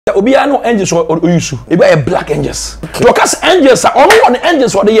Obi ano angels or use e be black angels to cast angels are on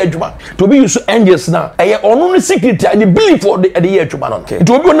angels or the adwuma to be use angels now e ono no secret and the belief for the adwuma no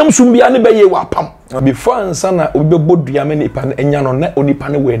to obi onam sum bia ne be ye wa pam before ansa na obi bodua me nipa na enya no na onipa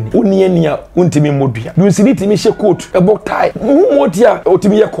ne wani oni ania untimi modua du nsiri timi hye coat e bo tie motia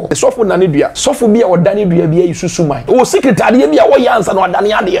otimi ye ko sofo na ne dua sofo bia odane dua bia isusuman o secret ade bia wo ya ansa na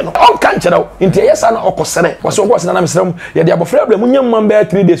odane ade no on kan kyerɛ nti ye sa na okosere waso go na mesrem ye de abofra bla munyam man be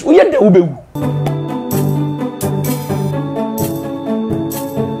 3 days wo ye de ubewu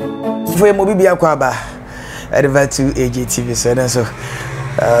for mo bibia kwa ba Edva 2AJ TV so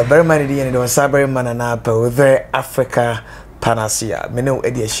very many day and cyber man na pa we very Africa panacea me no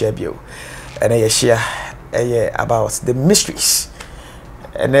e dey share bio and I share about the mysteries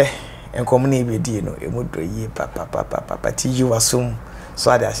and enkomune be di no emodro yi papa ti you asum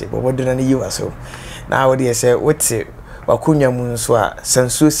so ade ase but do na you asum now what dey say what wakunya mu nso a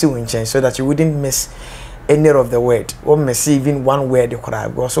senso si wonchen so that you wouldn't miss any of the word or miss even one word you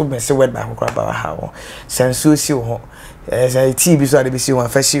also miss a word by how senso si ho as I TV so ade be si one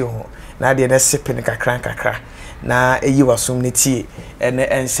fashi ho na de na sipping kakra na eyi wasum ne tie ene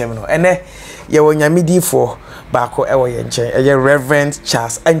ensem no ene ye wonyamidi for baako ewo ye nchen eye Reverend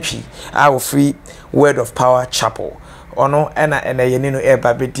Charles Antwi our free Word of Power Chapel ono ene ye no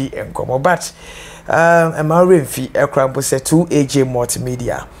eba bedi enkomo but Remfi ekrampo se 2AJ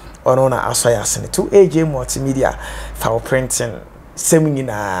multimedia ono na asoya sene 2AJ multimedia for printing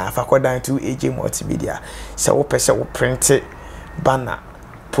seminar for kodan 2AJ multimedia se wo pese wo print banner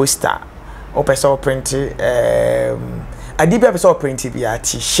poster wo pese wo print adibia pese wo print bia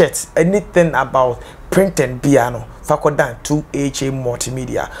t-shirt anything about print and piano fakodan 2AJ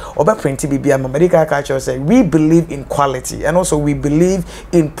multimedia oba print bibia medical culture say we believe in quality and also we believe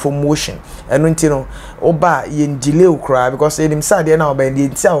in promotion and you know oba yen delay ukra because him sad na oba the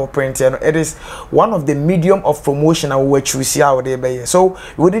entire print it is one of the medium of promotion and we choose how they be so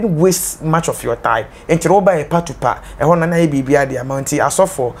we didn't waste much of your time enti oba e patupa e ho na na bibia the amount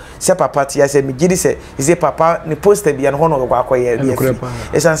asofo se papa ti say me gidi say is a papa ni poster bia no ho no go akoye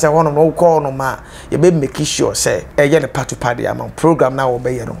e san say ho no call no ma be make sure say eye ne patupa de amount program na wo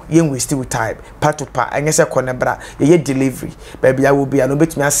be ye no yen we still type patupa anye say konebra ye delivery baby I will be no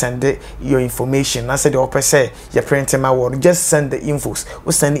betumi send your information na say the opera say you print my word just send the infos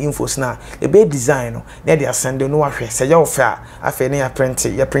we send the infos na e be design no na dey send no ahwe say you offer afa na ya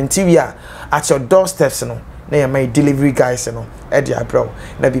print we at your doorsteps no na my delivery guys no e dey abro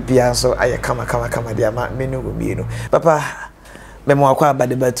na bibia so aye kama dey ama me no go mi no papa memo akwa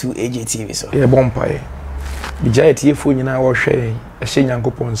abadeba 2AJ TV so ye bompae bijaya tie fo nyina wo hwe ehye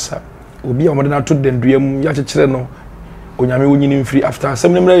nyankopon sa obi a modena to denduam ya kyekere no onyame wonyini mfiri after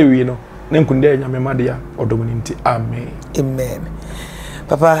asem ne mra yewi no ne nkunde nyame madea odomuni nti amen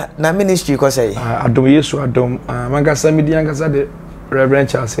papa na ministry ko say adom yesu adom mangasa medi angasa de Reverend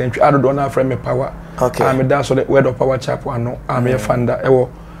Charles Antwi adodo na afre me power okay am da so the Word of Power Chapel ano am ye fanda ewo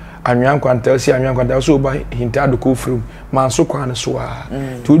anwan kwanta so ba hinta adoko firum manso kwan so a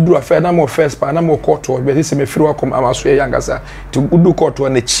to duru afa na mo first pa na mo court be se me firi wakom amaso ye yangasa to udu court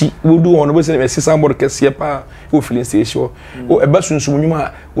na chi udu hono be se me sisa mbor kese pa o filling station o eba sunsum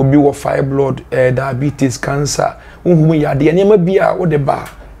nyuma obi wo fire blood diabetes cancer unhumu ya de ne ma bia wo de ba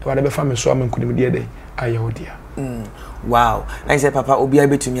to ade be fa me so am nkudim de de ayewodia wow I say papa obi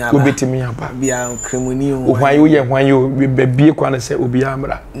abetumi aba bia kremoni o hwan yo bebie kwa na say obi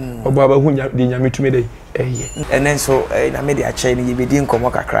amra oba ba hu de nyame tumi de and so na me de a chain ye bedi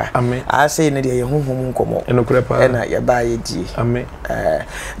nkomo kakra amen I say ne de ye honhom nkomo eno kure pa na ye ba ye di amen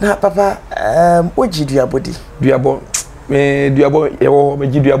na papa ojiduabodi duabo me duabo ye wo me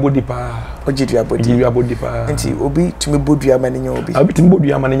jiduabodi pa ojiduabodi pa nti obi tumi bodua ma ne obi abi tumi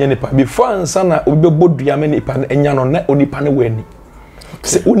bodua ma ne pa before ansa na obi bodua ma ne pa enya no na onipa ne wani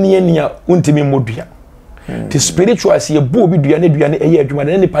se oni ania untimi modua the spiritual se ye bo obi dua ne eye adwuma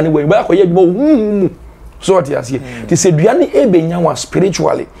ne nipa ne wani ba akoye adwuma so what you see the say dua ne ebenya wa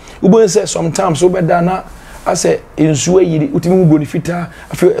spiritually ubo say sometimes obeda na ase ensuwe yiri utimi mu bonifita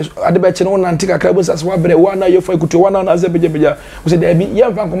ade be che no na ntika krabo sase wa bere wa na yofa ikuto wa na beja use de bi ye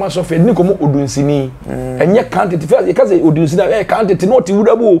mfa nkoma so fe ni komo odunsini enye quantity first ye kaze odunsini quantity not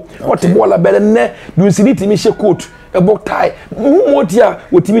wudabo what bola bere ne dunsini timi hye coat e bok tie mu motia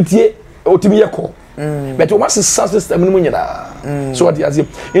otimi tie otimi ye ko but what is system ni mu nyina so what you see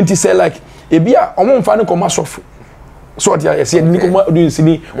enti say like e bia omo mfa ni koma so so what you say ni komo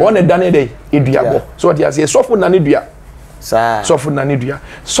odunsini o na dane dey eduabo so what you say sofo na ne dua sa sofo na ne dua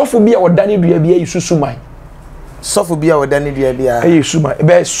sofo bia o dane dua bia isusuman sofo bia o dane dua bia isusuman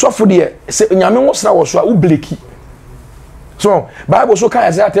be sofo de se nyame wo sra wo so a wo bleki so Bible so kan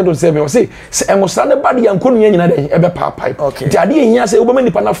Isaiah 10:7 o say se enwosa ne bade yankonu nyina de ebe paapai ti ade ehia se obama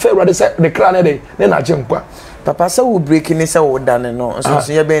nipa na fa urade se de kra ne de ne na chenkwa papa se wo break ni se wo dane no so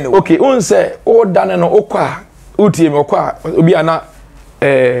so ye be ne okay un se o dane no okwa utie me okwa obi ana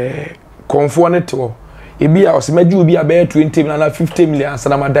konfo ne to ebi a osemaju obi a be 20 million na 50 million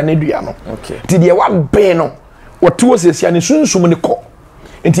sana madane dua no okay ti de wa be no wotu osesia ne sunsum ne ko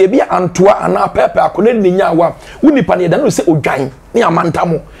enti ebi antoa ana pepe akone ne nya wa unipa ne da no se odwan ne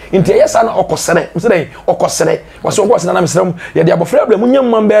amantamo enti yesa na okosere mse okosere waso okosere na mesrem ye de abofra bla munya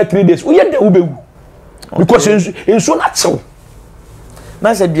mmamba 3 days wo ye da wo bewu because enso na tsew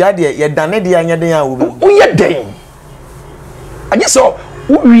na se dua de ye dane de anya den a wo bewu wo ye den age so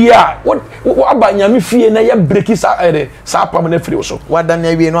uya wo abanyame fie na ye breki sa pam na firi so wadane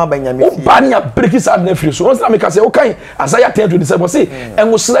awie no abanyame fie banya breki sa na firi so onse na meka se wo kan Isaiah 10:27 say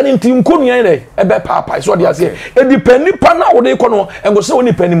enwosra ni ntim konua ere ebe papa so de ase e depend pa na wo de ko no enwosra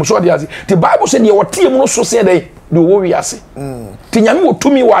woni panim so de ase the Bible say de wotie mu no so se de wo wi ase ti nyame wo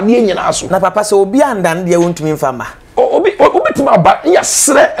tumi wa de nyina so na papa se obi andan de wontumi mfama obi tima ba ya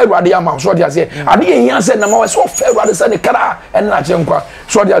sre Awurade ama so de ase ade ehia se na ma we so fa Awurade se ne kra en na chenkwa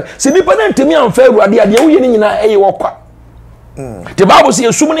so de ase se nipa na ntimi amfa Awurade ade wo ye ni nyina eye wokwa the Bible say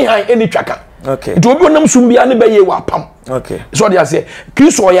esum ni han eni twaka okay it obi onam sum bia ne be ye wa pam okay so de ase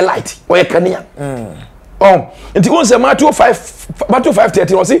Kristo o ye light o ye kanea enti won se Matthew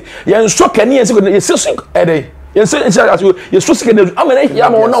 5:13 o say ye nso kanea se ye sesu ede ye se ye so se kanea amana hia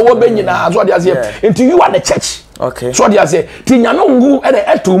ma wona wo be nyina so de ase enti you are the church okay so dia say ti nyame ngu e de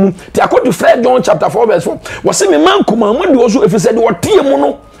etum ti according to 1 John chapter 4 verse 4 wo se me mankuma mu de wo so efise de wo tie mu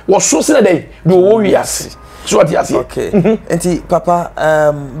no wo so se de wo wiase so dia say okay enti papa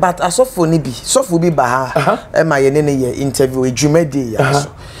but asofo ni bi sofo bi ba ha e ma ye ne ye interview ejumade ya so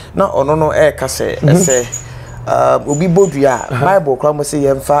na ono no e ka se obi bodua Bible kra mo se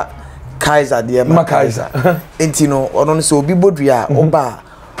ye mfa Kaiser de ma Kaiser enti no ono no se obi bodua oba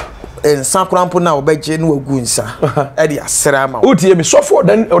ensa krampo na obeje no wagu nsa e de asra ma utie me sofo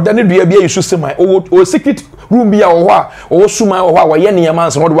odane dua bia yesu seman o secret room bia wo ho a wo suma wo ho a wo ye ne yama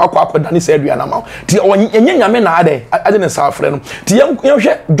nso no de wakọ akọda ne sa dua na ma ti enye nyame na ade ne sa afre no ti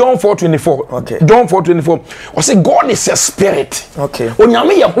yehwe John 4:24 okay John 4:24 o say God is a spirit okay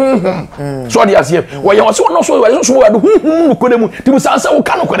onyame ye honhom so de ase wo ye wo so no so wo so wo de honhom no kodemu ti musansa wo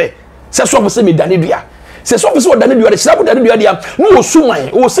ka no kode se sofo se me dane dua se so fisi odane duade sirabu dane duade ya no wo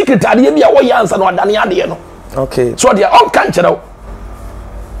suman wo secretary bia wo yansa no odane ade no okay so dia on kan kire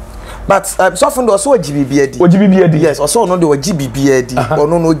but so from the so GBB adi yes also no the GBB adi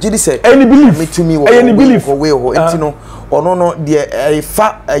ono no gidi say any belief metumi wo any belief wo we ho entino ono no de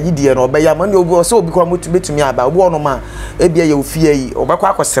fa agidie no obeya man obi so obi kwa metumi aba obi ono ma e bia ye ofie yi obekwa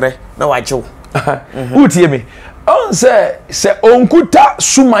akosere na wajew utie me on se onkuta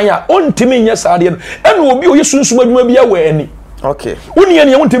sumaya ontimi nya saade no ene obi o yesunsum adwuma bia we ani okay woni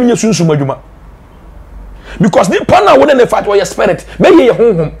ene ontimi nya sunsum adwuma because the partner wouldn't the fact or your spirit be ye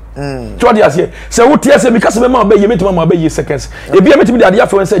honhom to dey ase se wo tie se mi kase be ma be ye metuma ma be ye seconds e bia metumi de ade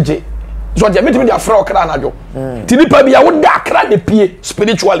afro se je so dey metumi de afro okra na adwo ti nipa bia wo da akra de pie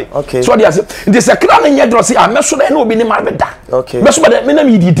spiritually so dey ase the sekra na nya dro se a meso na obi ni ma be da meso be me na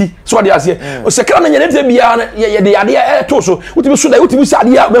mi didi so dey ase o sekra na nya de bia ye de ade e to so utimi so da utimi se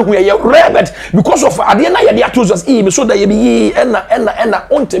ade be hu ye rebet because of ade na ye de to so e me so da ye bi ena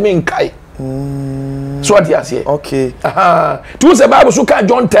ontimi nkai so what you say okay to say Bible so ka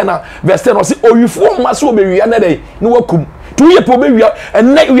John 10 verse 10 say oyifo ma so be wia na dey no wakum to ye po be wia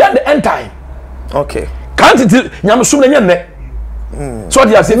and na wia the end time okay can't it nyam sum na nya ne so what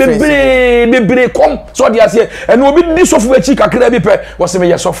you say be bre kom so what you say and obi di sofu echi kakra bi pe wo se me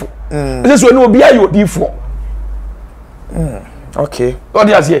ye sofu say so no obi ayo di fo okay what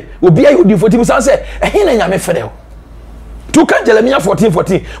you say obi ayo di fo ti say e hin na nyame fere to kan Jeremiah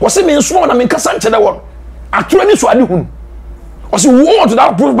 14:14 wo se me nso na me nkasa nche da won aturo ni so ade hunu o se wo to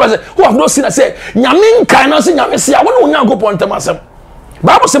that prophet who have not seen say nyame nkan na se nyame se a wo no nyankopon ntamasem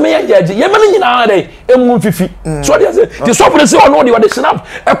Bible say me ye me nyina dey emu fifi so dey say the so for say ono dey snap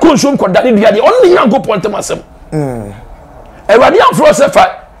e konsom koda ne dua dey on nyankopon ntamasem Ewade amfro se fa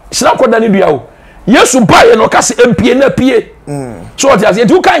snap koda ne dua o Yesu ba ye no kase empie na pie so what you say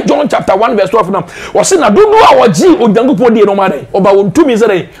you can John chapter 1 verse 12 now o se na dodo a woji onyankopon dey no ma dey oba wontumi se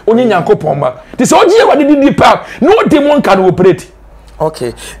dey onye nyankopon ma ti se oji Ewade di pa no demon can operate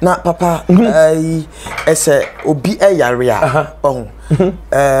okay na papa ese obi eyare a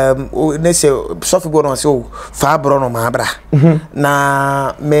ne se sofi go no se o fa bro no ma bra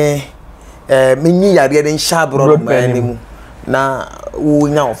na me nyi yare den sha bro no ma ni mu na wo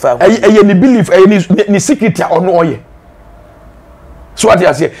nya ofa ni belief ni secret a ono oye so what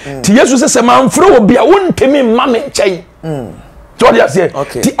you say ti yesu se man fro obi a wontemi ma me nchen so what you say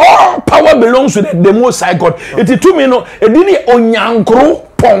ti all power belongs to the most high God it to me no edini onyankro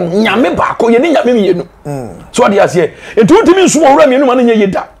pon nyame ba ko ye ni nyame mienu so what you say it wontemi nso wura mienu ma no nye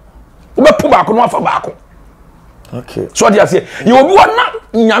yeda wo be po ba ko no afa ba ko okay so what you say you obi wa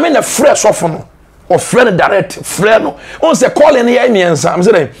na nyame na fresh of no or friend direct friend no on say calling here emiensa am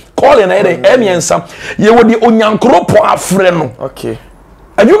say calling here emiensa ye wo di onyankro pon afre no okay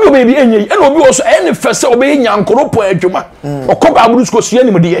adwuma baby enyi ena obi wo so ene fese obi nyankro pon adwuma okoba aburu sko sua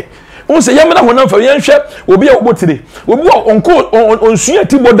nim de on say yamna honam fa yenhwe obi a obotire obi onko onsua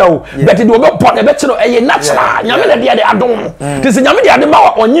tiboda o but de obi pon e be che no eye natural nyame na de adom ti se nyame de ade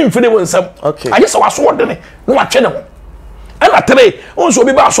ma onyi mfide wo nsam aje se waso de ne no wa twe ne ho ena tere on so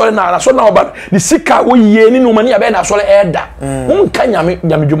obi ba asore na so na oba de sika wo yiye ni no mani abe na asore eda on ka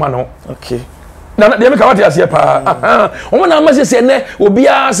nyame dwuma no okay na de me ka wate ase pa o na ma se ne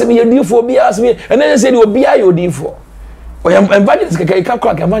obia se me yedifo obia se me ene se de obia yodifo o ya evangelist ka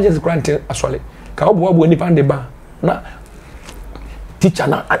ka evangelist grant asole ka obo ni pande ba na teacher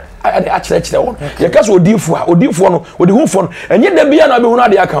na a chire won ye ka so odifo no odi hunfo no enye da bia na be hu na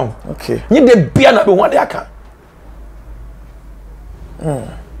de aka okay nye da bia na be hu na de aka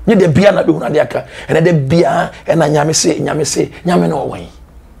nye da bia na be hu na de aka ene da bia ena nyame se nyame na owen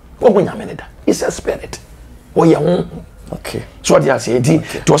wo nyame ne da it's a spirit wo ye hu okay so what you say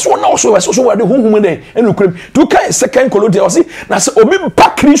to so na so we de hunhum dey enu krem to kan second Corinthians say na se obi pa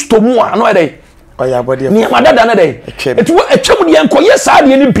Kristo mu a no dey oya body ni amadada na dey etu etwem de enko ye saa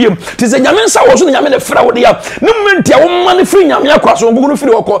de ni piem ti se nyame nsa wo so nyame ne fra wo de ya ne mmenti a wo ma ne free nyame akwa so ngugu no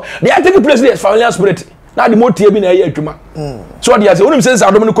free woko they take place there familiar spirit na de motie bi na ye adwuma so what you say onim sense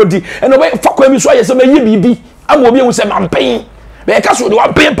adom no konti eno be fakwa bi so ye se me ye bibi am obi hu se mampen be ka so de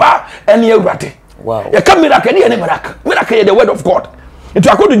wa pempa ene awurade wow you come miracle any miracle is the word of God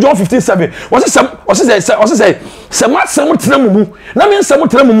into according to John 15:7 was say some tremumu na me some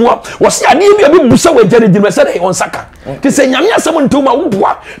tremumu was say ade bi abi busa we jere jere say on saka ti say nyame asem ntoma wo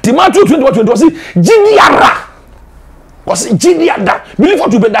boa ti Matthew 20:20 was gidiara was gidiada believe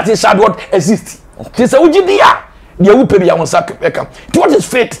what to be that is what exist ti say gidia dia wo pe bi on saka eka what is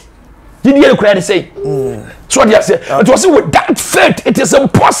faith gidia cry dey say so they say it was with that faith it is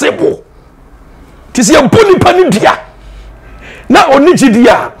impossible tisi emponi pani dia na oniji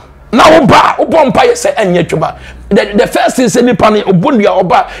dia na obo mpa ye se enye tweba the first thing say ni pani obonua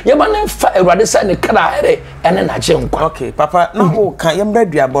oba ye ma na fa awurade say ne kra ere ene na je nkwa okay papa na ho kan ye mra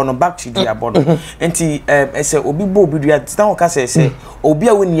duabo no back to duabo no enti say obi bo obi dua na ho ka say obi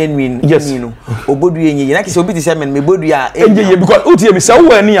a woni anwi no obodua enye na ke say obi ti say me bodua enye because utie mi say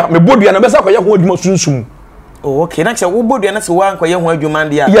wo ani a me bodua na be say ko ye ho adwuma sunsum. Oh, okay. Next, we both do not say one kwaye ho adwuma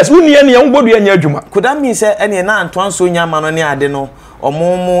dia. Yes, we near we both do anya adwuma. Could that mean say ene na antoan so nya ma no ne ade no,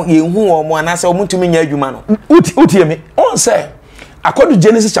 omo ye hu omo ana say omo tumi nya adwuma no. Utie me. On say according to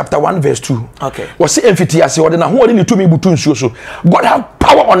Genesis chapter 1 verse 2. Okay. Was say emfitiase ode na ho ode ni tumi butu nsuo so. God have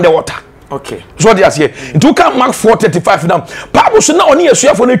power on the water. Okay. So they are here. Into can Mark 4:35 now. Bible so na oni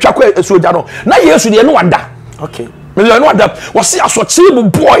yesuafo no twakwa esuoja no. Na Yesu de no wada. Okay. Me no wada. Was say asochi bu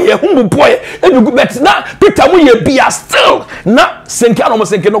boy, hu bu boy. Ebi bet na Peter mu ye bia still. Na senke no mo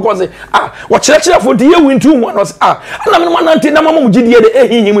senke no ko say wo kyerɛkyerɛfo de ye wintu mu no say na me no nante na mama mu gidie de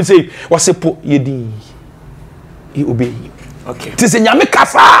ehihim say was say po ye din. E obey. Okay. Ti se nyame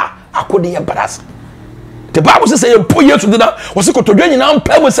kasa akode ye brass. The Bible says say po ye to na was say kotodwa nyina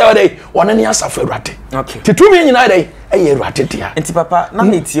mpa mu say dey one ne asafo awurade. Okay. Ti tumi nyina dey eye awurade dia. Enti papa na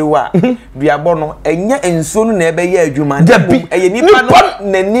metie wo a duabo no enya ensuo no na ebe ye adwuma eye nipa no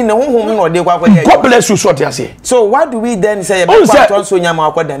nani ne honhom no de kwa kwa ye. God bless you so te ase. So why do we then say ebe kwa to so nya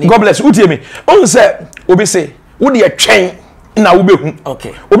ma akoda ni? God bless you. Utie me. On say obi say wo de twɛn na wo behu.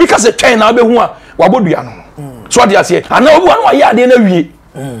 Okay. Obi ka say twɛn na wo behu a wabodua no. So de ase. Ana obi wan wa ye ade na wie.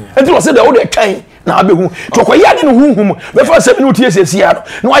 Enti wo say de wo de twɛn na abehu to ko yade no hunhum be fa se me no tie sesia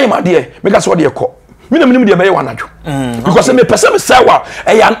no no ayema de me ka so de ko me na me de me ye wanadwo because me pese me sawa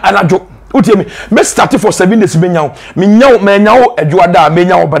e ya anadwo utie me start for 7 days me nyawo me nyawo adwoada me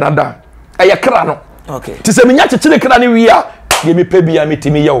nyawo banada e ye kra no okay ti se me nya kyekere kra ne wi a ye me pa bia me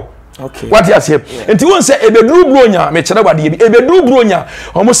timi ye. Okay. What you say? Enti won say ebeduru bronya me kire wade bi ebeduru bronya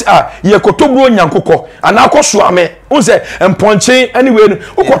omo say ye koto bronya nkokɔ ana akɔso ame won say emponche anyway no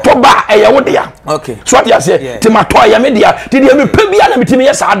ukoto ba eye wo de ya. Okay. So what you say? Ti mato ya me de ya ti de me pa bia na me timi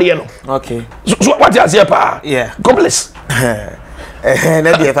ye saa de no. Okay. So what you say pa? Yeah. God bless.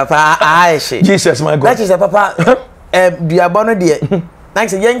 Na de papa she. Jesus my God. That is papa duabo no de na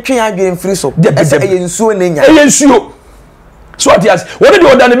say ye ntwe adwene free so. Eye nsuo na nya. Eye nsuo. So what yes what do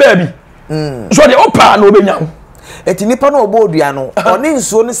you done baby so the opa no obenya eti nipa no obo odua no oni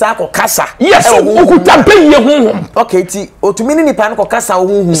nsuo ni sa akokasa yes okuta pe ye honhom okay ti otumi ni nipa no kokasa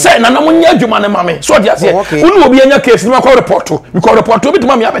honhom say na na munya adwuma ne mame so dia say unu obi anya case ni ma report because report obi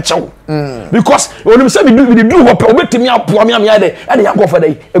tuma me abechew because onim say me do hope obi tumi apoa me ya de e de yankofo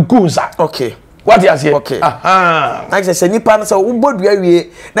dey egunza okay what you say okay like say nipa no say ubodua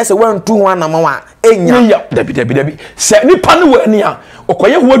wie na say wantu ho anama wa enya debi say nipa no wani a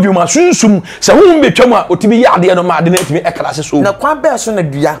okoye ho adwuma sunsum say ho betwam a otimi ya ade no ma ade na etimi eklase so na kwa be so na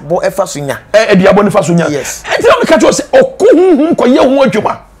dua bo efa so nya dua bo ne fa so nya enti na me ka cho say okohunhum koye ho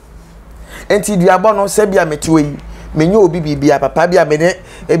adwuma enti dua bo no se bia metiwe yi menye obi bibia papa bia me ne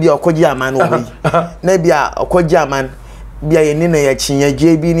e bia okoji aman obi na bia okoji aman bia ye ne na ya chinya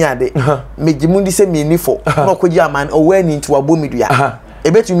gye bi ni ade megimundi se me nifo na okoji aman owani nti wabo medua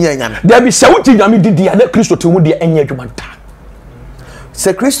ebetumi anyame da bi se wuti nyame didi ya na Kristo te mu de enya adwuma nta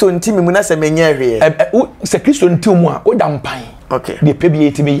se Kristo nti me mu na se menye hwe se Kristo nti mu a o da mpan okay de pe bi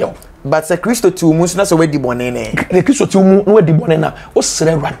etimi yew but se Kristo ti mu so na se wadi bone ne de Kristo ti mu na wadi bone na o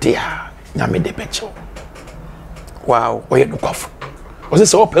sere rade a nyame de becho wow o ye no kwafo o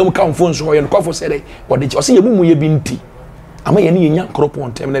se o pe mu kan fo nso o ye no kwafo sere o de o se ye mu ye bi nti ama ye ni nya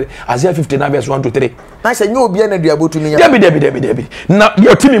nkropon tem na Isaiah 59 verse 1 to 3 na se nyo obi na duabotu ni nya debi na ye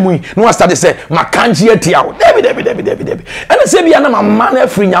otimi mu no wa start say makanji etia wo debi ene se bia na mama na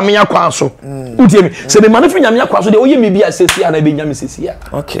afri nyame akwa so utie mi se me man afri nyame akwa so de oye me bia sesia na be nyame sesia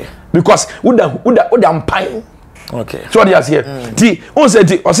okay because uda mpan okay so they are here ti on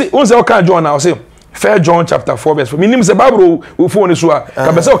say o kan John na o say 1 John chapter 4 verse 4 minim se Bible wo phone so a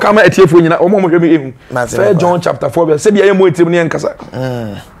ka be se o ka ma etiefo nyina o mo hwemi ehu 1 John chapter 4 verse se bia ye mo etim ne nkasa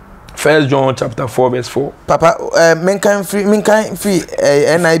 1 John chapter 4 verse 4 papa men kan free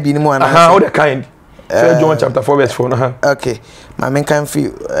NIB ni mo ana all the kind 1 John chapter 4 verse 4 okay my men kan free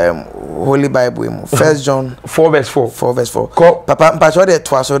Holy Bible mu 1 John 4 verse 4 verse 4 papa mpa so de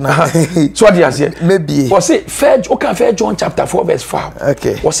to so na so what you say maybe o say 1 John chapter 4 verse 5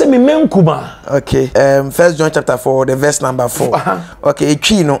 okay o say me menkuma okay 1 John chapter 4 the verse number 4 okay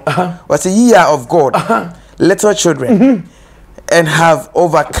etwi no o say ye are of God little children and have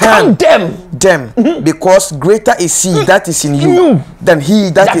overcome them because greater is he that is in you than he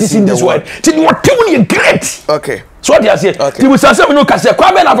that is in this world. Till you are truly great. Okay. So what they say? Till we say we no can say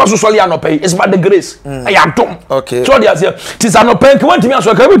kwa be na so soli anope. It's by the grace. I am done. Okay. So what they say? Tis anope. Ki want me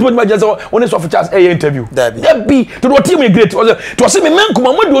aso ka we to me just on so for chance interview. That be to what team great. To say me men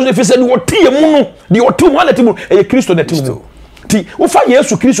kuma mo do fi say the what team mu no. The what team one team e Kristo na team. Ti wo fa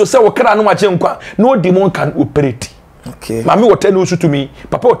Yesu Kristo say wo kra no ma che nkwa. No demon can operate. Okay. Mami will tell you to me,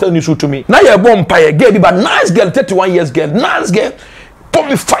 Papa will tell you to me. Now you're born by a girl, but nice girl, 31 years girl, nice girl. Put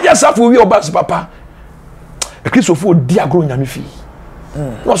me fire yourself with your boss, Papa. A Christopher dear growing yami fee.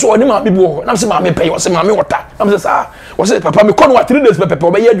 What's what my people? I'm saying, Mammy pay, what's Mammy water? I'm saying, what's it, Papa? Me call what 3 days, Papa,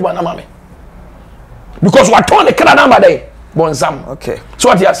 but you want Mammy. Because what torn the Canada number day, Bonsam. Okay. So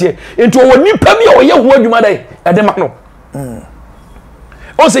what you say? Into a new pemmy or your word you mother at the Macno.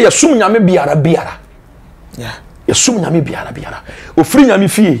 Also, you're soon yami biara. Yeah. Yesum nyame biara ofiri nyame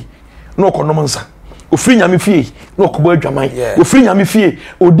fie na okonom nsa ofiri nyame fie na okobo adwaman ofiri nyame fie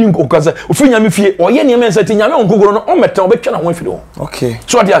odin okaza ofiri nyame fie oye ne mensa ti nyame onkogoro no ometa obetwa na ho afiri ho okay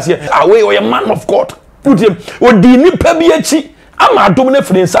so they say away oye man of God udiem odi ni pa bi achi ama adom na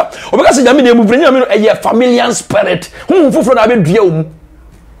firi nsa obeka se nyame na emu firi nyame no eye familiar spirit hu fufuro na abedua omu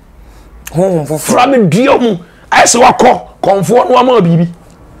hu fufuro abedua omu ayese wakọ konfo no ama bibi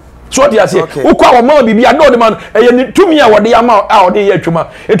so they say ukwa wa ma bibia no de man eye tumi a wode ya ma a wode ya twuma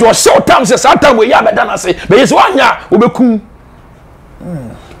it was so time say satam we ya beda na say be yes wanya obeku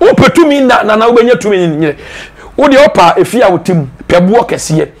opetumi na obenya tumi nyire wo de opa efia wotim pebuo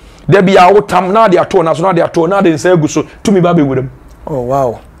kese de bia wotam na de ato na so na de ato na de nsa aguso tumi ba be wuram oh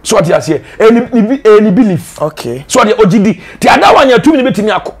wow so what they say any belief okay so they ogidi ti ada wanya tumi ne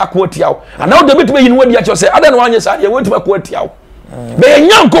betimi akwoti awo ana wo de betimi yin wadi a che say ada na wanya sa ye wetimi akwoti awo be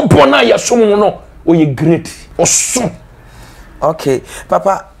yanko pona ya somo no o ye great oso okay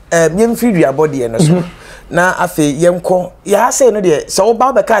papa yem free your body no so na afi yemko ya say no de so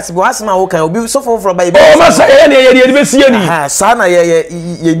ba be cast go asema wo kan obi so for by oh masa ye be sie ni ha sana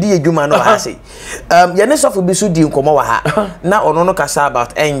ye di edwuma no ha say ye ne so for bi so di nkomo wa ha na ono no kasa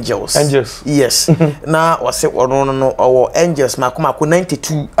about angels yes na o say ono no owo angels makoma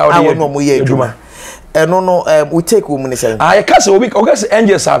 92 awo no mo ye edwuma no we take woman say I can say obi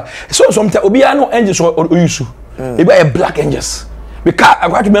angels have so sometimes obi no angels or use e be black angels because I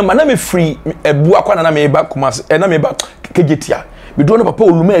got to remember na me free ebu akwa na me ba kumas na me ba kegetia me do no papa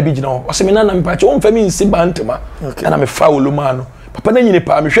oluma e bi gina o se me na me pa che o mfa me nsi ba ntema na me fa oluma no papa na nyine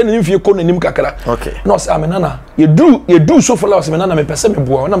pa me hwe ne mfie ko na nim kakra okay no say amenana ye do so for la say menana me pese me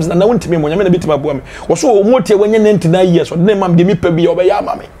boa na me na wontimi mo nyame na bitima boa me wo so o motie wanye 99 years so de mam de mi pa bi obeya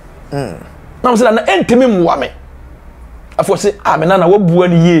ama me na me say na entimi mo me afo say amenana wo bua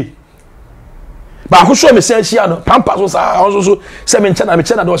ni ye ba ko so me say hia no pampa so sa so say me nche na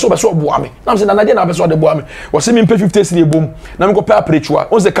de so be so boa me na me say na de na be so de boa me wo say me mpe 50 cedi ebom na me ko pa aprechua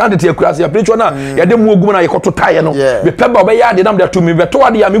on say candidate akura say aprechua na ye de mu ogum na ye ko to taye no be pe ba obeya de na me de to me be to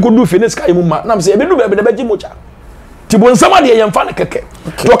ade ya me ko du finish kai mu ma na me say be du be de be gi mocha ti bon sama de ye mfa ne keke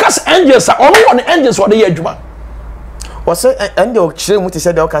to kas angels a ono won angels wo de ye adwuma was angel chere mu te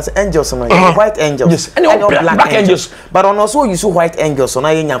say de kas angels no white angels yes and black angels but on also you white angels so na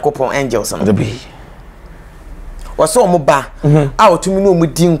ye nyankopon angels no waso mo ba a otumi no mu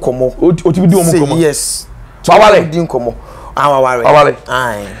di nkomo otumi di omo nkomo yes so awale di nkomo awale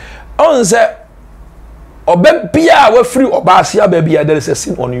ai on say oba bia wa free oba asia ba bia there is a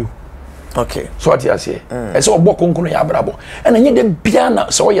sin on you okay so what you say e say obo konkono ya brabo e na nye de bia na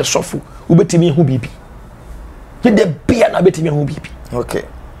so ye sofu ubetimi hu bibi nye de bia na betimi hu bibi okay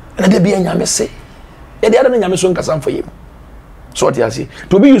na de bia nyame se e de ada na nyame so nkasa mfa yem so what you say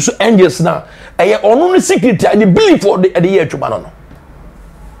to be use angels now eh ono no secret and the belief for the year twuma no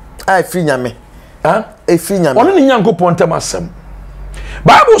ai free nyame e free nyame ono ni nyankopon tamasem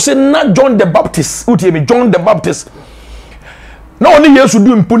Bible say not John the Baptist utie me John the Baptist na oni Yesu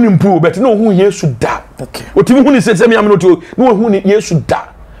du mpu but no hu Yesu da okay otimi hu ni se me am no to no hu ni Yesu da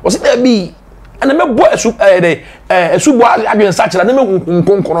o se da bi ana me bo esu bo adwen sachira na me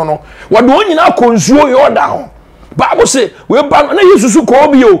nkonkono no wo de onyina konsuo yo da ho Bible say we ba na Yesu su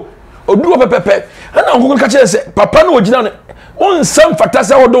ko bi o odu pepepe ana nkonkono ka kire se papa na ogina ne on sam fata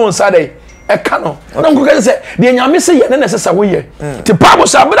se wo do on sade e ka no na nkonkono ka se de nyame se ye na sesa wo ye ti Bible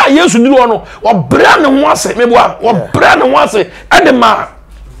say abra Yesu di wo no wo bra ne ho ase me bo wo bra ne ho ase ade ma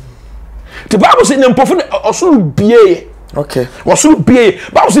ti Bible say ne mpofo ne osuru bie okay wasuru bie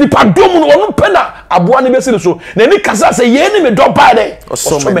ba wo si pa dom no wono pena aboa ne besi so na ni kasa se ye ni me do pa de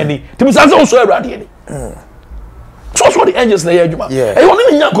so many ti mi sa se wo so awrade ni so the angels na ye adwuma e won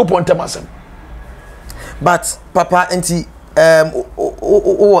ni nyankopon tamasem but papa enti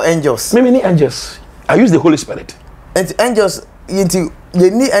angels me ni angels I use the Holy Spirit enti angels enti ye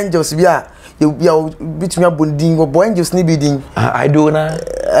ni angels bia ya bitumi abondin bo angels ni bidin I do na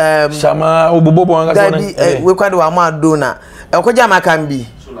sama obobobo anga so na we kwade wa ma do na e ko jama kan bi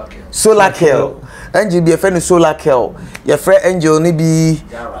solar kill angel bi e fe ni solar kill ye fre angel ni bi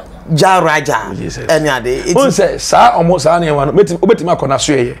jaraja eni ade on say sa omo sa na wan obetima akona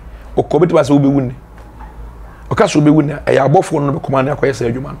so ye okko obetima se obewunni okaso obewunni e ya abofo no be command akoye se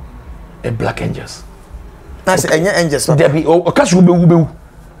adwuma no e black angels na se enya angels there be okaso obewu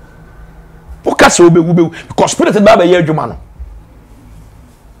okaso obewu because spirit baba ye adwuma no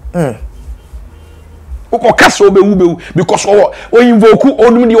okaso obewu because o invoke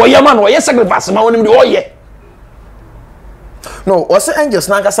onum di oyema no oye sacrifice ma onum di oye no what's angels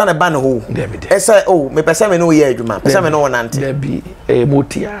na nkasa na ba no ho e say oh me pese me no ye adwuma pese me no wonante there be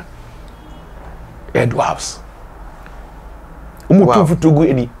motia dwarfs umutu futugu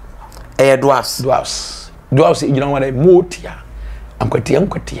eni dwarfs ejina wona motia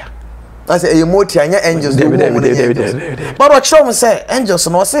amkwatia I say motia nya angels do but what show me say angels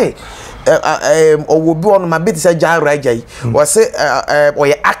no say or be on my bit say jaraja or say or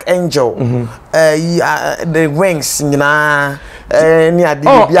archangel the wings nyina ni ade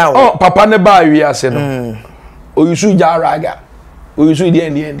bia oh papa ne ba wi ase no o yusu jaraga o yusu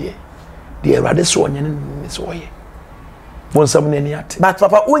die erade so onye ne so ye bon sam ne ni ate but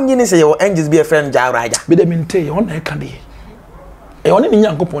papa onyi ni say your angels be a friend jaraja be dem nte on na ka de e on ni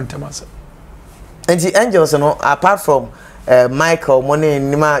nyankopon temasa and the angels no apart from Michael money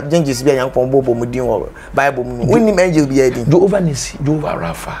nima angels be nyankopon bobo mu din wo Bible mu woni angels be adin Jehovah Nisi Jehovah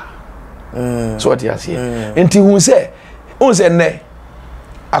Rapha so what you say enti hu say ne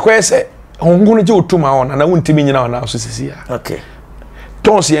akoye say hongunu je otuma ona na wontimi nyina ona so sisia okay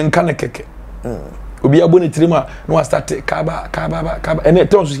tons ye nka ne keke obi abone tirima no wa start kaba ene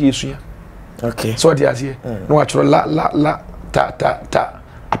tons ye suya okay so what you say no wa chro la ta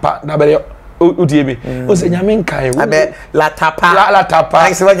apa na bere udiebe o se nyame nkan abe la tapa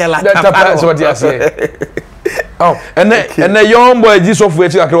I say la tapa so what you say oh ene young boy Jesus for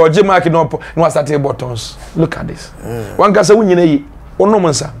akira oje mark no wa start buttons look at this one ka say wunyina yi onom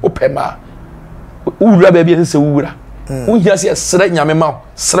nsa opema uwura ba bia se uwura unhia se sere nyame ma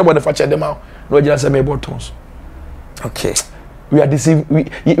sere bo ne fa chede ma no agina say me buttons okay we are deceiving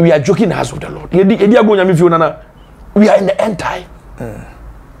we are joking as with the Lord edi ago nyame fi we are in the end time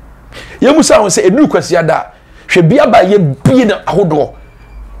yemusa won say edu kwasi ada hwe bia ba ye bie na ahodo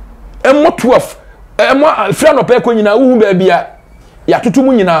emo 12 emo fra no pe ko nyina wo hu ba bia ya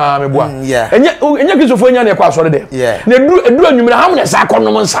tutu nyina meboa enye Christopher nya na kwa asore de na edu anwumra ham na sa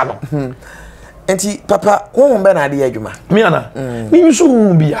konom nsa no enti papa wo be na ade adwuma me ana me nso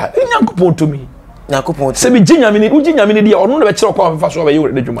hu bia Nyankopon to me Nyankopon se bi ginya me ni dia ono na be kire kwa mfa so be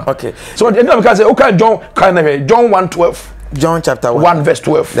yore de adwuma okay so enti na me ka say okay John 1:12 John chapter 1 verse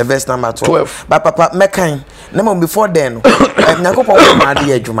 12 the verse number 12 but papa mekan na mo before then Nyankopon wo na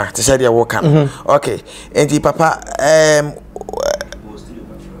ade adwuma te say de wo kan okay enti papa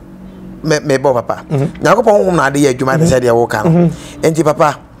me bo papa Nyankopon wo na ade adwuma te say de wo kan enti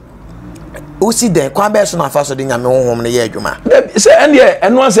papa usi den kwa be so na fa so de nyame honhom ne ye adwuma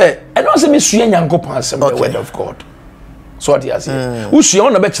say eno say me sua Nyankopon asem the word of God so what you say usua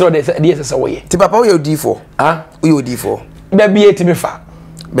on na be kire de say wo ye ti papa wo ye odifo wo ye odifo baby etimi fa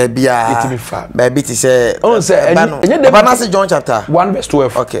baby etimi fa baby ti say say papa na say John chapter 1 verse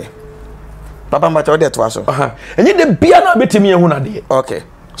 12 okay papa mba de to aso enye de bia na betimi ehun na de okay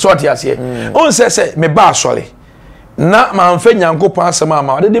so what you say say me ba asole na ma mfa Nyankopon asem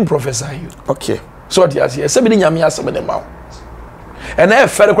ama de professor you okay so what you say se bi de nyame asem de ma and I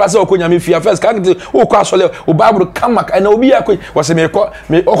fere kwa se okonyame fia first kan o kwa asole o bible kama na obi akoi wase me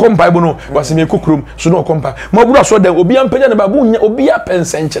okom bible no wase me kokrom so no okompa ma buru aso den obi ampanya ne babu nya obi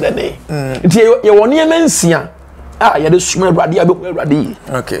apense nkyere ne nti ye woni emansia ye de suma Awurade abeku Awurade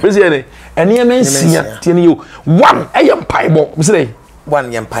okay pese ne ene emansia tie ne yo 1 eyem paibo misere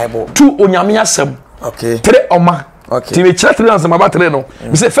 1 yem paibo 2 onyame asem okay 3 oma okay ti me kire 3 ansem aba 3 no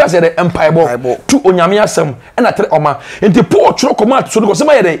misere first ye de empire 2 onyame asem ena 3 oma nti Paul churo command so ko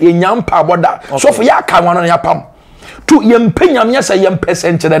sema ye de enyam paibo da so for ya kan wan no ya pam 2 yempe nyame asem yempe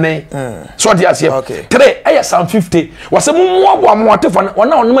senkyere ne so dia se 3 eye Psalm 50 wase mu mo atefo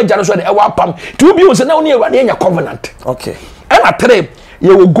wana onum agya so de e wa pam ti obi o se na oni Awurade enya covenant okay ena 3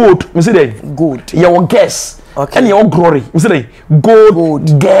 ye wo gold misere good ye wo guess okay and your glory misere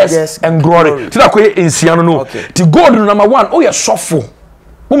gold gas and glory ti da ko ensiano no ti gold number 1 oh ye sofo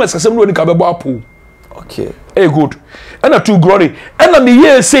wo mesasem no ni ka bebo apo okay good and 2 glory and me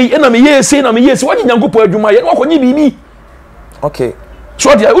ye say what Nyankopon adwuma ye wo konyi bibi okay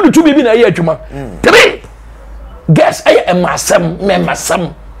so dia wo tu bibi na ye adwuma 3 gas ay emasem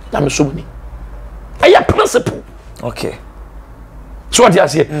na me so ni ay principle okay so dia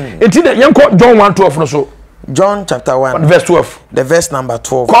say enti de yanko John 1:12 no so John chapter 1 verse 12 the verse number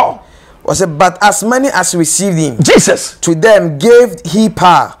 12 call was it but as many as received him Jesus to them gave he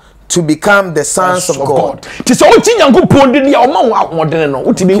power to become the sons of God. Ti so oti Nyankopon de ya o ma wo ahodene no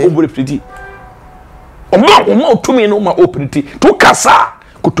oti bi obore priti o ma otumi no ma opriti to kasa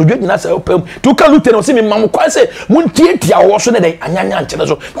kotodwe nyina sa opam to ka lute no se me mam kwa se muntiatia wo so ne den anyanya nkyere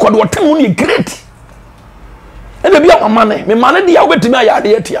so ko de wotem no ye great ene bia mama ne me mane de ya obetimi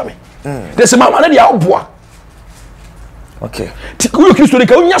ayade atia me de se mama ne de ya oboa okay ti ku Kristo de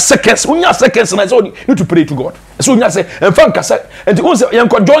ka unya seconds na so you to pray to God so unya se enfan kasa enti unse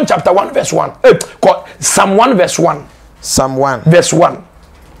yanko John chapter 1 verse 1 Psalm 1 verse 1 Psalm 1 verse 1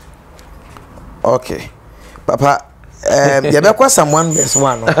 okay papa you be kwa Psalm 1 verse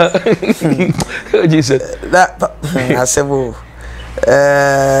 1 Jesus that asebo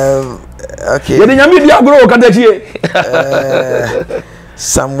okay ye de nyame dia agro kadachie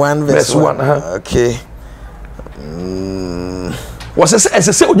Psalm 1 verse 1 okay was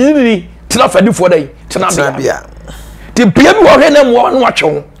se onyini tena fadifo dai tena bia ti bia bi wo hwe na mo no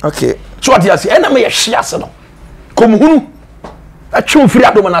atwe okay so ati ase ena me ye hye ase no komhunu atwe firi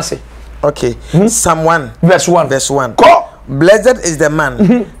adom na ase okay Psalm 1 verse 1 ko blessed is the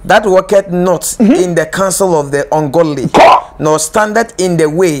man that walketh not in the counsel of the ungodly nor standeth in the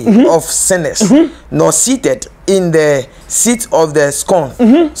way of sinners nor seated in the seat of the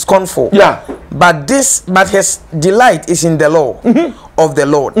scornful but his delight is in the law of the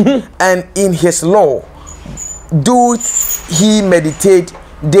Lord and in his law do he meditate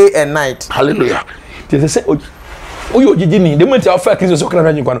day and night. Hallelujah. They say oyo jijini de menti afa Kristo so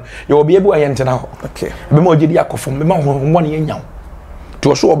kra nyi kwano ye obi ebu ayentena ho okay be ma ojidi akofom be ma honhom ne nyawo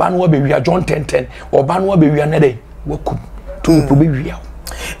to so oba no obewia John 10:10 oba no obewia ne dey wakum to pro bewia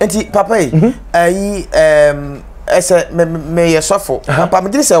enti papa yi ese me ye sofo papa me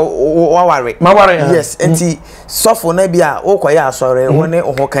dire se waware yes enti sofo na bia wo koya asore wo ne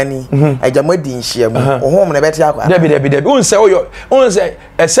ohokani ajamadi nhia mu ohom na beti akwa debi unse oyo unse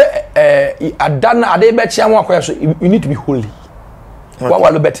ese adana ade beti am akwa so you need to be holy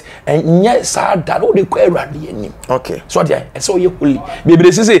wa bet enye sa da wo de kwa Awurade anim okay so dia ese oye holy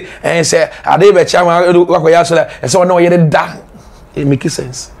bebere sisi ese ade beti am akwa asore ese wo na oye da it make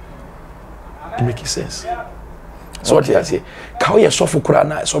sense So what you say? Ka we sofo kura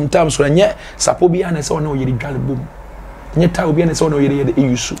na sometimes so nye sapo bia na say ona oyiri dwale bom. Nye tawo bia na say ona oyiri de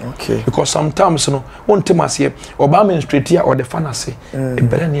eyusu. Okay. Because sometimes no wonte mase oba menstrate or the fantasy e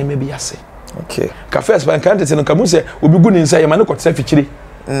bere na me bia say. Okay. Ka first ban kan tete no ka mu say obi gu ni nsa ye ma ne kwotse fikyire.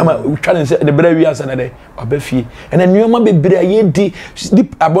 Ama utwa ne say de bere wi ansa na de oba fie. Ena nneoma bebre aye di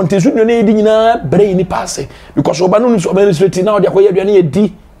abontesu no na di nyina bere ni passe because oba no so menstrate na o de akoye aduane ye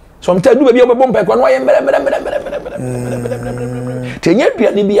di. Sometimes do baby obebom pe kwa no aye mere tenye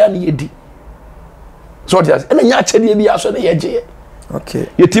aduane bia na ye di. So just ena nya chede bia so na ye je. Okay.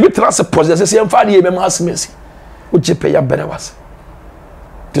 Ye tibi trans possess say emfa de ye be masimesi. O jepe ya bere was.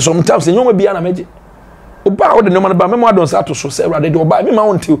 Te sometimes nyoma bia na meje. Oba o de no man ba memo adon sa to so say urade de oba me ma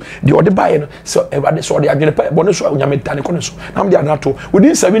wonte de o de bae no so urade so de adwene pa bone so nyame tane kono so na me de anato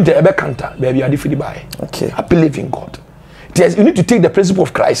within 70 ebe kanta baby ade fidi bae. Okay. I believe in God. Yes, you need to take the principle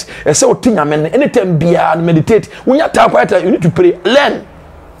of Christ. And say anytime be and meditate. When you talk quiet, you need to pray. Learn.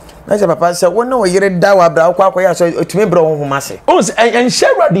 Nice papa say when no yere da wa bra kwa kwa ya so otumi bra wo homa se. On say en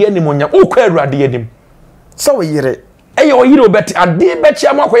share rade anim onya. O kwa rade anim. So we yere. Eye o yere obeti ade be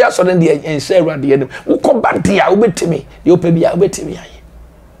chia ma kwa ya so den de en share rade anim. Wo ko bade a obetimi. Ye opa bia obetimi aye.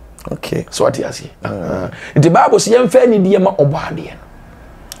 Okay. So what you see? The Bible say en fa ni de ma obo ade.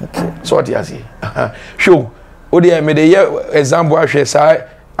 Okay. So what you see? Show odi me de example ahwe sai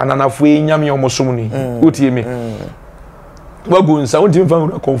ananafo enyam ye omosom ni otie me wagu nsa wontim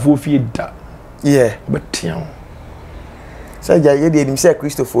fa konfo fie da yeah betiam sai ja ye de nim say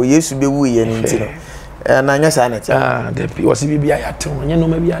Christopher Yesu be wu ye ni ntino na nya sa na ti de bi wasi bibia ya te ho nye no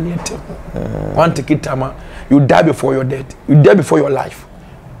ma bia na te ho one ticket ama you die before your death, you die before your life,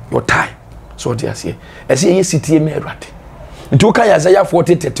 your time. So what you say ye city me erade. Into Isaiah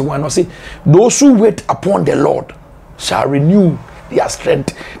 40:31, I say, those who wait upon the Lord shall renew their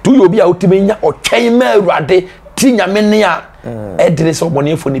strength. To you be out to me or chain rade, tinya menia, address of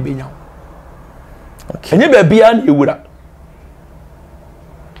money for Nibina. And you be beyond you would. And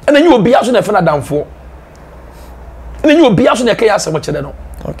then you will be out in a fan down for. And then you will be out in a chaos so much.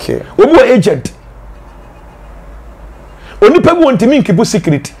 Okay. One more agent. Only people want to mean keep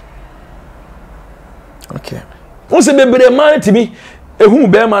secret. Okay. Once a baby man to me, a who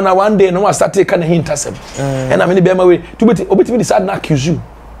bear man one day no one start taking a hint as him. And I mean, bear my way to be decide not accuse you.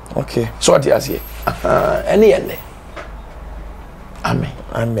 Okay. So what you say? Any. Amen.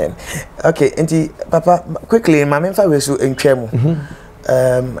 Amen. Okay, Auntie Papa, quickly, my main family so in Tremo.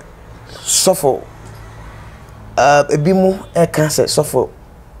 Suffer. A bimu a cancer suffer.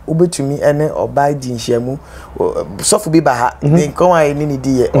 Ube to me and or buy din shemu suffer be baha then come I need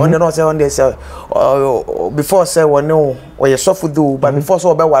die on no say on dey say before say one no or you suffer do but before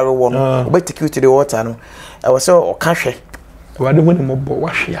so be worry one ube take you to the water no I was say o ka hwe we dey when mo bo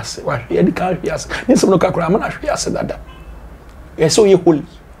wa hwe ase wa hwe dey ka hwe ase ni some no ka kura ma na hwe ase dada e so ye holy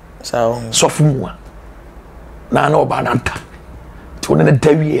so suffer mu na oba na nta to ne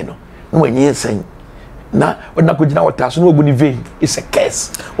dawie no no enye sen na ona ko gina water so no obu ni vein it's a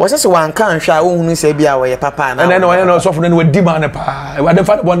curse was say one kan hwa wo hunu say bia we papa na and then no so for no we di man pa we dey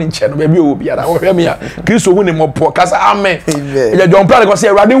fa born in che no be o bia na wo hwe me ya Kristo hu ni mopo kasa amen e John Paul ko say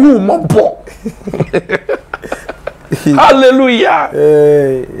Awurade hu mopo hallelujah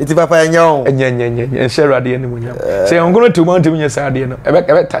iti papa enyo enye share ade ni munya say on go to mount munya say ade no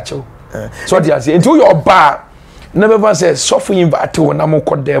e touch o so what you say into your bar. Never says suffer invite to na mo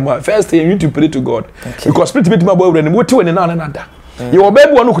kodem. First thing you need to pray to God. Okay. Because spirit bit my boy when we two and another. You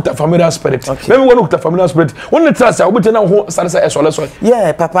baby one who familiar spirit. Maybe one who familiar spirit. When the trust I will tell now so.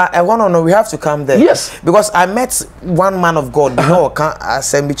 Yeah, Papa, I want to know we have to come there. Yes. Because I met one man of God, no can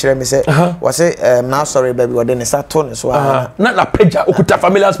assembly chair me say was say now sorry baby or then start turning so na peja okuta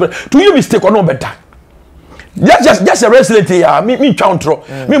familiar spirit. Do you mistake or no better? Just a resident here. Me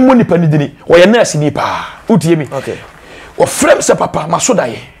chantro. Me money penidini. Or your nurse nipa. Utie me. Okay. Or frame se papa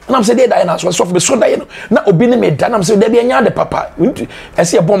masodaye. And I'm say dey die na so be sodaye no. Na obi ne me da na I'm say dey be anya de papa. I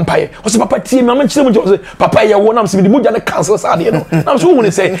see a bompaye. O say papa tie me am chire mu say papa ye wo na I'm say me muja ne cancel sade no. Na I'm say who ne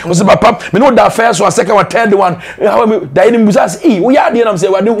say o say papa me no da first one second one third one. How me die ne musa say wo ya de na I'm say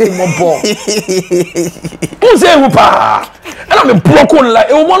wa de wo mompo. Who say who pa? And I'm block on like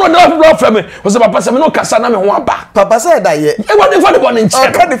e one no block from me. O say papa say me no kasa na me ho aba. Papa say that ye. E wa de for the born in channel.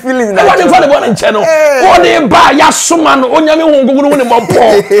 I kind of feeling that. E wa de for the born in channel. O de ba ya soma no onyame ho ngogo no ne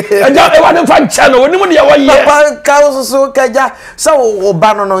mompo. eja e wa de fa channel oni mu de wa ye papa ka so kaja so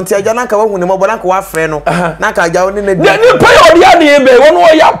oba no no nti eja na ka wa hunu mo bo na ka wa frɛ no na ka ja oni na ni pay odi ani ebe won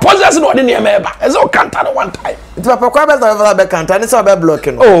o ya possess no odi ni eme eba e so kanta no one time nti papa kwa be kanta ni so be block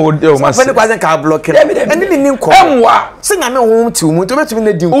no oh ma se kwa ka block no eni ni nko emwa se nyame ho ti mu to betumi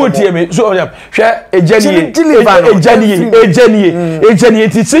na di nko o tie me so hwe ejanie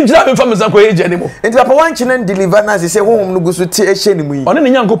ti sinjira me fam san ko ejani mo nti papa wan chine deliver na se honhom no gusu ti ehye ni mu yi one ne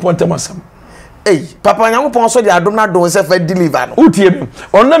nyankopon temasam papa nyankopon so de adom na do se fa deliver no o tie me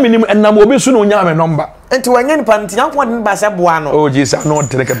on na minim enam obi su no nya me number enti wanye ni pan nyankopon de ba se boa no oh Jesus no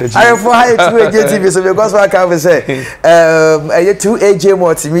telekatachi I for high 2AJ TV so because I can say 2AJ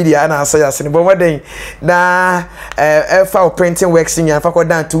multimedia na so yase ni bomoden na fa printing works in fa ko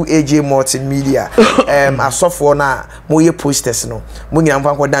dan 2AJ multimedia asofo na moye posters no mo nyina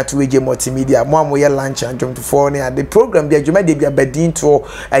fa ko dan 2AJ multimedia mo amoye lunch and jump for ne the program bi adwuma de bi abadin to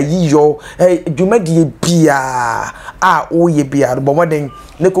ayiyo adwuma de bia a oye bia bomoden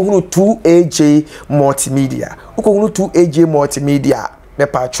ne ko hunu 2AJ multimedia ukogunu 2AJ multimedia me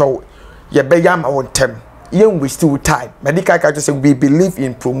patrol ye be yam on tem yen we still time medical just say we believe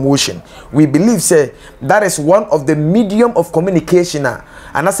in promotion we believe say that is one of the medium of communication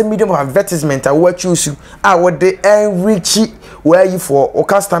and as a medium of advertisement what choose what they enrich where you for or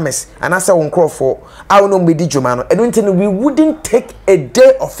customers and as a one crop for I no be dijumano and we wouldn't take a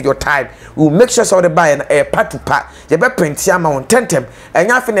day of your time we will make sure so the buy and a part to part ye be print am on tentem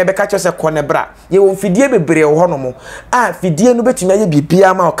enya fe na be catch say konebra ye won fidie bebre wo hono fidie no betumi aye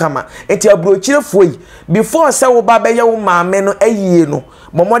bibia ma okama enti abrochirefo yi before say wo ba be ye wo maame no ayie no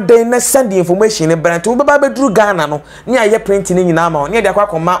momoden na send information ne brand wo ba duru Ghana no ne aye print ni nyina ma ne de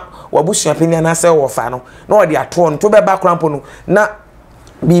akwa wabusua penia na say wo fa no na wo de ato no to be ba krampo no na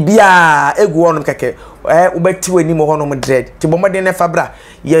bibia egu onum keke ubeti wani mo hono mo dread ti bomode ne fabra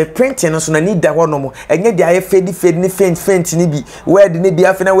ye printing no so na need da hono mo enye de aye fade ni faint ni bi word ni bi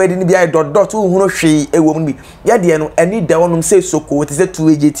afena word ni bi aye dot hunu hwe ewom bi ye de no ani da hono say soko ti say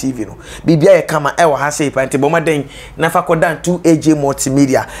 2AJ TV no bibia ye kama e wo ha say panti bomode na fa kodan 2AJ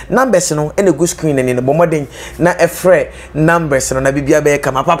multimedia numbers no ene go screen ni no bomode na efre numbers no na bibia be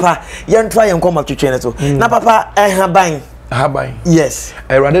kama papa ye ntwa ye nkoma twetwe ne to na papa haban habai yes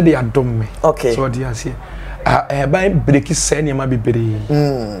rather they adom me okay so they are say by break send ma bibere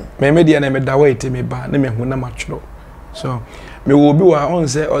me media na me da wait me ba na me hu na matro so me wo bi wa on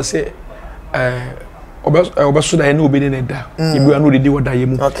say o say obeso da na obi ne da ibu anu de wo da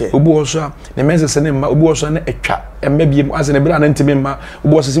yemu obi wo so na me sese ne ma obi wo so na etwa emma biem ase ne bra na ntime ma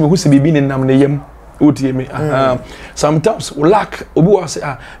obi wo sese me hu se bibi ne nam ne yem otie me sometimes we lack obi wo say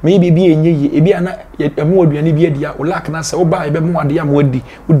me bibi enye yi ebi ana emu aduane bi adia we lack na say oba e be mu ade am adi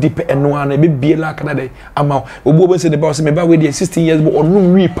odi pe eno ana be bie lack na dey ama obi wo say the boss me ba we dey 16 years but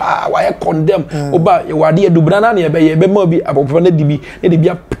onum wi pa wa ye condemn oba ye wade adubra na na ye be ma bi abopo na dibi e de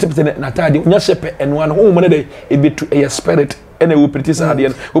bia petepete na tade onya shepe eno ana ho mo na dey e be to a spirit ene wo pretty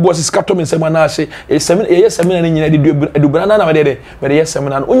ade obi wo say scatter me sema na ahye e seminar ni nyina de adubra na na de ye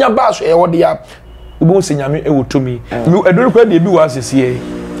seminar onya ba so e wo de ya ubu senyame ewotumi mi eduru kwa de bi wa asese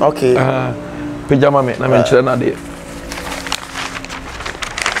okay pejama me na me nkyere na de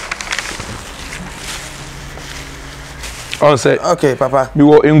on say okay papa mi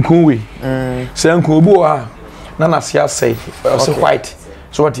wo enkunwe say enkun obi wa na na sia say so white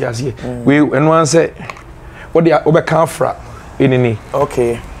so what you see we eno an say what dey obe kan fra enini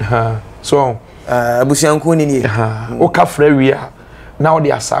okay so abusiankun ni o ka fra wi a na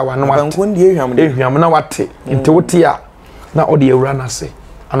odi asawa na ehwam na wate nti wote a na odi ewura na se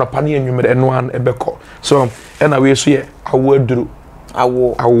anopa na enwumere eno an ebekọ so na we so ye awo aduru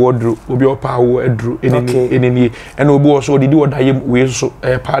awo duru obi opa awo aduru enini ena obi wo so odi wo dayem we so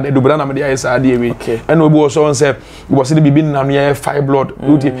pa de dobra na me de ayesa ade ewe ena obi wo so on say wo se de bibi na no ye five blood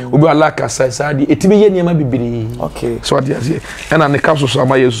obi alaka sa ade etime ye niam bibiri so ade ase ena ne capsule so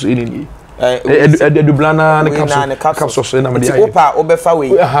ama yesu enini dublana ne capsule na me de opa obefa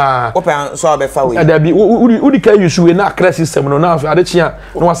we opa so obefa we ada bi udi kan use we na credit system no na ade chia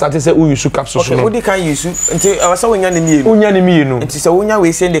no wa start say use capsule no udi kan use nti awasa wonya ne mienu nti se wonya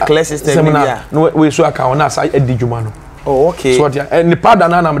we send the credit system bia no we so aka na sa edi djuma no okay so dia ni pada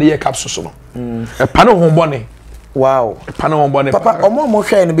na me de capsule no e pa no hombone wow pa no hombone papa omo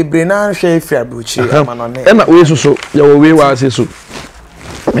hwe no bebre na hwe fi abrochi ama no ne e na we so ya wo we wa se so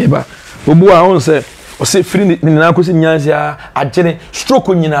meba obu a on se o se free ni na ko se nyansia agene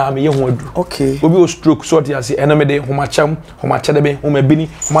stroke nyina me ye ho adu okay obi o stroke so tia se ena me de homacham homachede be homa bini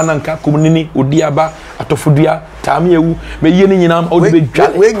homananka komunini odiaba atofudua taame ewu me ye ni nyina o de be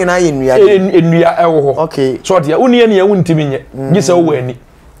dwale we nyina ye nnua nnua ewo ho okay so tia oni ye ne ye wuntimi nye gi se wo ani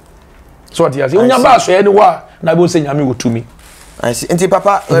so what yes unya ba so ye ni wa na be o se nyame wo tumi I see. Enti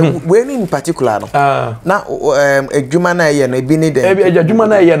papa, we in particular no. Na adwuma na ye no ebi ni dem. Ebi adwuma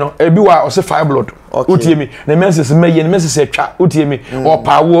na ye no, ebi wa o se fire blood. Utie mi. Na menses meye, na menses etwa. Utie mi. O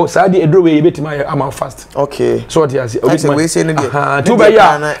pawo, sa de edro we betima am fast. Okay. So what yes. Obi we say no dey. Tu be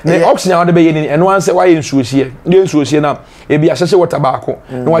ya. Na option ya de be ye ni eno an se wa ye nsuohie. De nsuohie na ebi ahyehye water baako.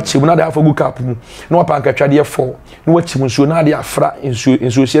 Na wa chim na de afọ gu cup mu. Na wa panka twade ye 4. Na wa chim nsuo na de afra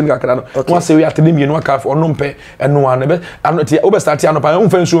nsuohie kakra no. Na se we atene mienu aka afọ ono mpe eno an be anoti obe start ya no pa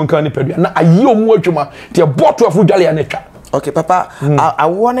mfa nsuo nkan ni padua na ayi omu adwuma te bottle of dwale ya netwa. Okay papa I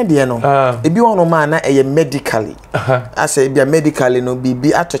want de no ebi wono ma na eye medically asa ebi medically no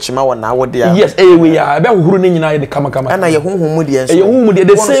bibi atochima wona wo de ya yes we ya be hohuru ni nyina ye kama ana ye honhom de enso ye honhom de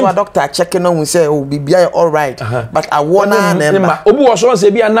the same so doctor check no hu say oh bibi are all right but I want na obi wo so say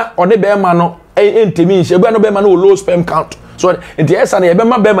bia na one be ma no entemi nse bia no be ma no low sperm count so enti esa na ye be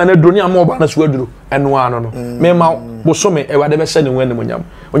ma be ma na droni am oba na so aduro eno ano no me ma bosome e wade be hye ne wan monyam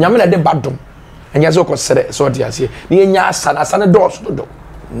onyam na de badom anya so ko sere so de ase ni enya asana dos do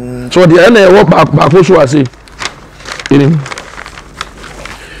so de na e wo ba so ase enim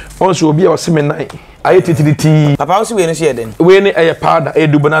onso obi a oseme nan aye tititi papa wo se we no so ye den we ni e powder e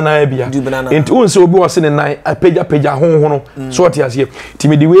du banana bia enti onso obi osene nan apeja honhono so de ase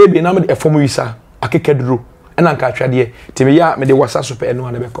timidi we bi na me e fom wisa akekeduro na nka atwade timi ya me de wasa so pe eno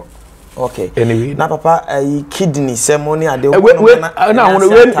ana beko. Okay. Anyway, na papa kidney ceremony ade na hono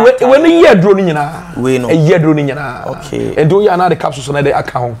we ni yedro ni nyina we no yedro ni nyina okay and do ya na the capsules na de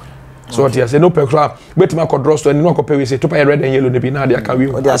aka ho so what you say no pekra betima ko draw store ni no ko pe we say to pa red and yellow ne bi na de aka we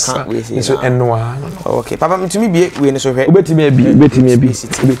so eno okay papa mtumi bie we ni so hwe betimi bi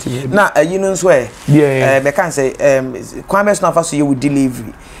na you know so me kan say kwan be so na fa so you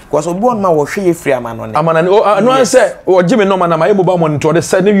delivery because obi on ma wo hwe ye free amano ne no an say o jimi no ma na my mobile money to the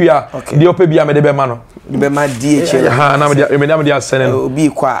send you ya de opa bia me de be ma no be ma DHL na me de send obi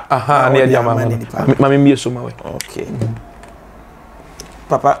kwa na de ma me mie so ma we okay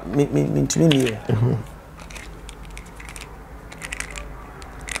papa me ntimi mie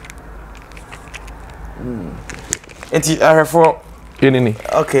enti ahefo yenini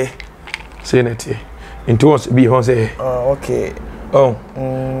okay say net into us be hon say okay oh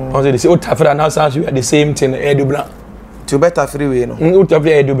on say o tafra now sounds you are the same thing edubna to better freeway no o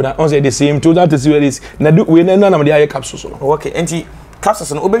tafra edubna on say the same to that is where is na do we na na de aye capsules no okay enti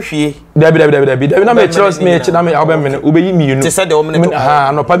capsules no obehwie dabi na me trust me na me obe me obeyi mienu te say de o me to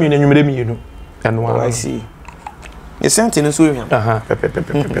no pa mienu nwumere mienu eno I see the same no so ehwam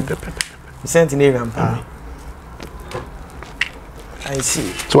the same no ehwam pa I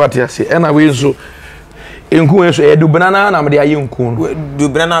see so what you say and we so enku eso e du banana na me de aye enku du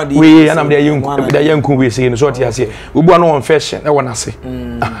banana de we na me de aye enku de aye enku we say no so what you say ubu no on fashion e wona se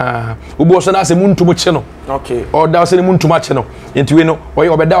ubu so na se muntum che no okay o da so ne muntum che no enti we no we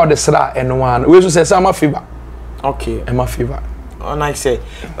obeda o de sra eno an we so say sama fever okay e ma fever on I say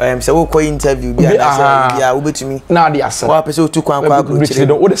so we call interview bi na say ya we betumi na de asa wa pese otu kwan kwa bro chire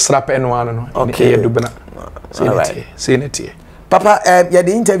no o de sra pe eno an no okay e du bana say netie papa ya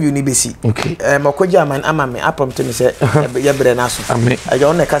the interview ni besi okay makoji aman amame apom to me say ya bre na so amen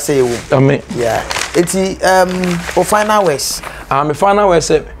ajo na ka say ewu amen yeah eti o final words me final words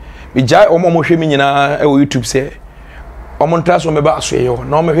say me jai omo mo hwe me nyina e wo YouTube say omo ntra so me ba so ye ho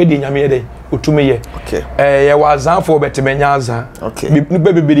na omo hwe di nyame ye dey otume ye okay ye wazanfo betemenya azan okay ni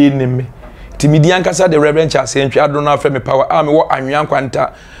bebebere ni me timidi ankasa the reverend Charles Entwi adro na afre me power me wo anwan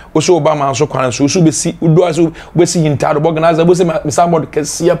kwanta oso obama so kwan so besi udo aso besi hintado organizer besi me somebody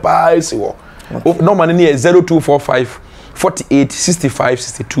kesi pa esi wo no man ni 0245 48 65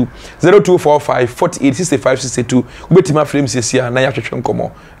 62 0245 48 65 62 ubetima frame sesia na ya twetwe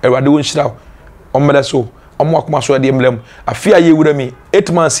nkomo ewade won hira omele so omo akoma so de emlem afia ye wura mi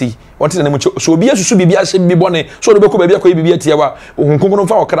 8 months wonte na mu so obi asusu bibia hye bibone so do beko bibia ko bibia tia wa hunkunkunun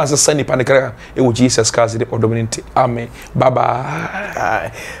fa okara sesa ni panikara e wo Jesus Christ de odominate amen baba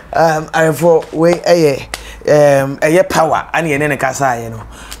I for we eye power ani ene ne kasa ye no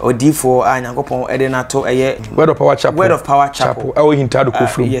odifo anyankopon ede na to eye word of power chapel e wo hintado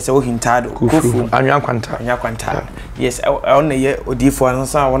kofru yes e wo hintado kofru anyankwanta yes on ye odifo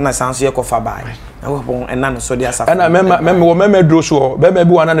ansa wona sanso ye kofa bai anyankopon ena no so de asafa ena meme dro so bema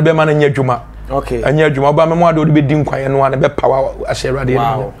bi wana ne bema na nya dwuma okay anya dwuma oba memo ade odi be din kwaye no wana be power asherade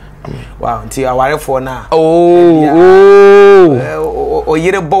no wow nti awarefo na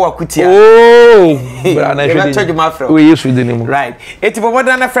oyire bo wakutia bra na hwede we yesu de nimu right eti bobo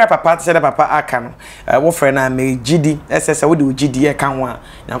da na frɛ papa te sɛ papa aka no wo frɛ na me gidi ɛsɛ wo de wo gidi e kan ho a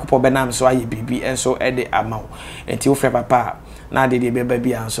yakopɔ benam so aye bibi enso e de amawo enti wo frɛ papa na de beba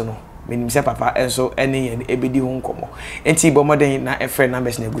bia nso no menim se papa enso ene ye ebedi ho nkomo enti bo moden na efre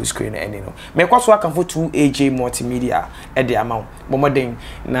numbers na go screen ene no me kwaso akamfo 2AJ multimedia e de amount bo moden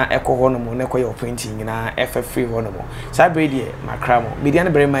na ekoho no mo na ekoye printing na free ho no mo sabre de makramo media na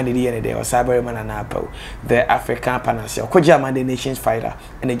very mind de ye ne de o sabre man na apple the African panacea koja man the nations fighter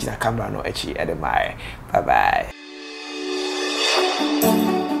ene gina camera no echi e de mai bye bye.